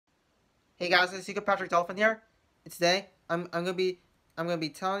Hey guys, it's Hugo Patrick Dolphin here. And today I'm gonna be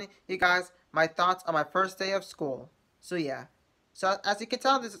telling you guys my thoughts on my first day of school. So yeah. So as you can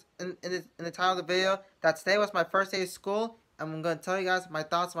tell this in the title of the video that today was my first day of school, and I'm gonna tell you guys my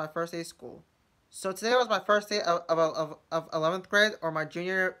thoughts on my first day of school. So today was my first day of 11th grade or my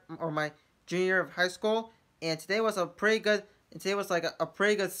junior year of high school, and today was a pretty good and today was like a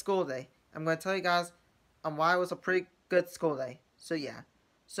pretty good school day. I'm gonna tell you guys why it was a pretty good school day. So yeah.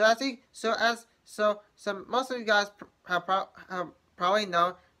 So most of you guys have probably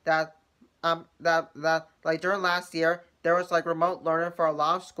know that that like during last year there was like remote learning for a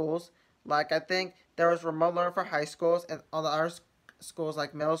lot of schools. Like I think there was remote learning for high schools and all the other schools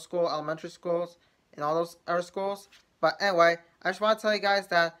like middle school, elementary schools, and all those other schools. But anyway, I just want to tell you guys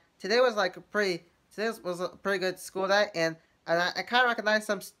that today was a pretty good school day, and I kind of recognize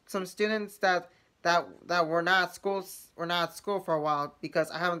some students that were not at school for a while because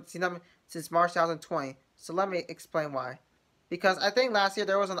I haven't seen them since March 2020. So let me explain why. Because I think last year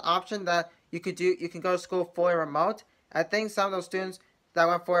there was an option that you can go to school fully remote. I think some of those students that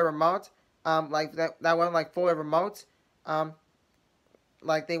went fully remote, that went like fully remote,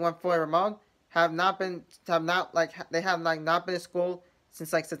 like they went fully remote, they have like not been in school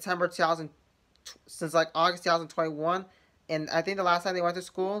since like since like August 2021, and I think the last time they went to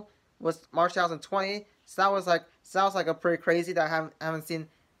school was March 2020. So that was like a pretty crazy that I haven't seen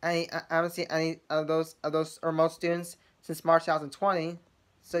any of those remote students since March 2020.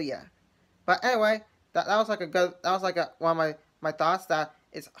 So yeah. But anyway, that was like a good that was like one of my thoughts that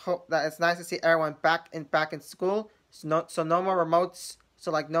it's nice to see everyone back in school. So no more remotes.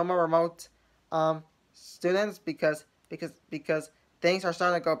 So like no more remote students because things are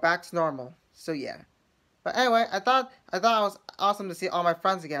starting to go back to normal. So yeah. But anyway, I thought it was awesome to see all my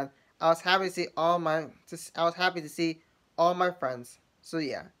friends again. I was happy to see all my friends. So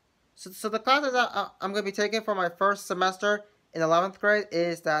yeah. So the classes I'm going to be taking for my first semester in 11th grade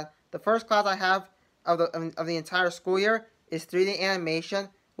is that the first class I have of the entire school year is 3D animation,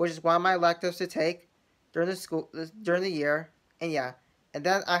 which is one of my electives to take during the year. And yeah. And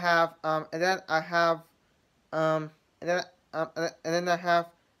then I have and then I have and then I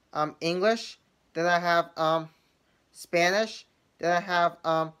have English, then I have Spanish, then I have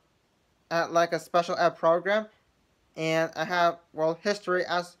like a special ed program, and I have world history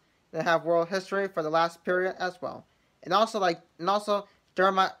for the last period as well. And also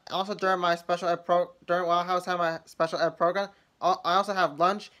during my special ed while I was having my special ed program, I also have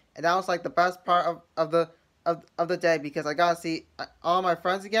lunch, and that was like the best part of the day because I got to see all my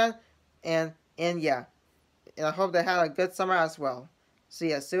friends again, and yeah, and I hope they had a good summer as well. So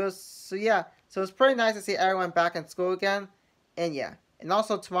yeah, so it was pretty nice to see everyone back in school again, and yeah, and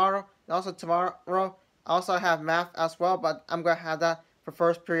also tomorrow, I also have math as well, but I'm gonna have that for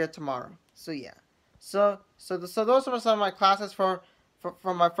first period tomorrow. So yeah, so those were some of my classes for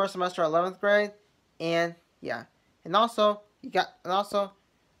my first semester, 11th grade, and yeah, and also you got and also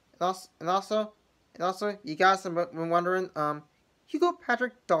and also and also you guys have been wondering, Hugo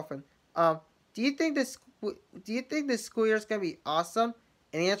Patrick Dolphin, um, do you think this school year is gonna be awesome?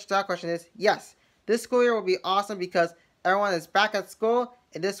 And the answer to that question is yes. This school year will be awesome because everyone is back at school,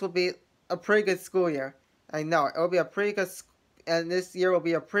 and this will be a pretty good school year. I know it will be a pretty good, and this year will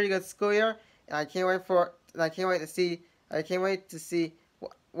be a pretty good school year, and I can't wait to see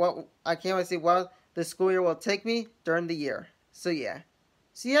what the school year will take me during the year. So yeah,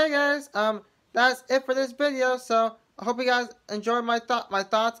 guys, that's it for this video. So I hope you guys enjoyed my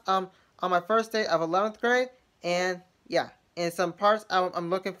thoughts on my first day of 11th grade, and yeah, and some parts I'm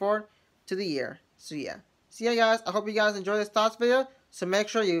looking forward to the year. So yeah. So yeah, guys, I hope you guys enjoyed this thoughts video. So make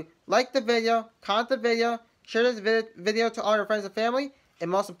sure you like the video, comment the video, share this video to all your friends and family,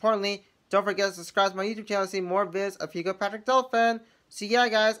 and most importantly, don't forget to subscribe to my YouTube channel to see more videos of Hugo Patrick Dolphin. So yeah,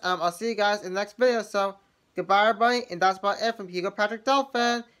 guys, I'll see you guys in the next video. So goodbye, everybody, and that's about it from Hugo Patrick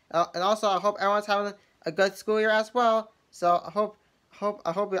Dolphin. And also, I hope everyone's having a good school year as well. So I hope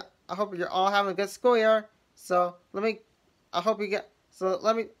you're all having a good school year. So let me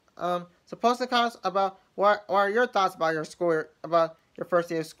so post in the comments about what are your thoughts about your school year, about your first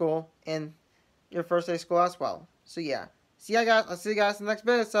day of school and your first day of school as well. So yeah. See ya, guys. I'll see you guys in the next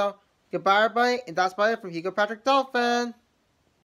video. So goodbye, everybody, and that's about it from Hugo Patrick Dolphin.